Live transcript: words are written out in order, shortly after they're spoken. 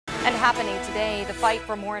And happening today, the fight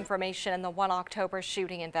for more information in the 1 October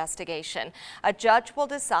shooting investigation. A judge will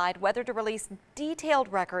decide whether to release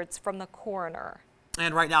detailed records from the coroner.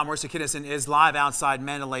 And right now, Marissa Kinnison is live outside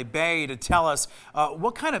Mandalay Bay to tell us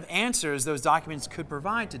what kind of answers those documents could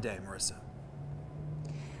provide today, Marissa.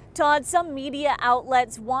 Todd, some media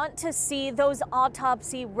outlets want to see those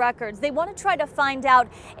autopsy records. They want to try to find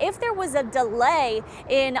out if there was a delay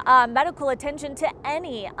in medical attention to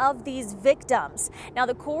any of these victims. Now,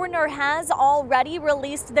 the coroner has already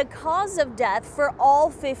released the cause of death for all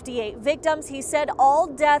 58 victims. He said all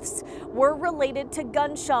deaths were related to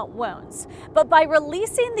gunshot wounds. But by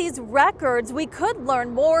releasing these records, we could learn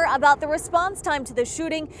more about the response time to the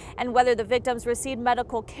shooting and whether the victims received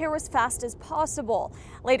medical care as fast as possible.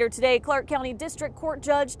 Later today, Clark County District Court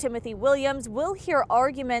Judge Timothy Williams will hear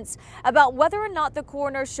arguments about whether or not the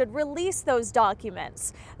coroner should release those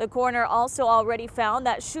documents. The coroner also already found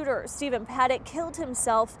that shooter Stephen Paddock killed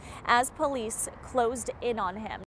himself as police closed in on him.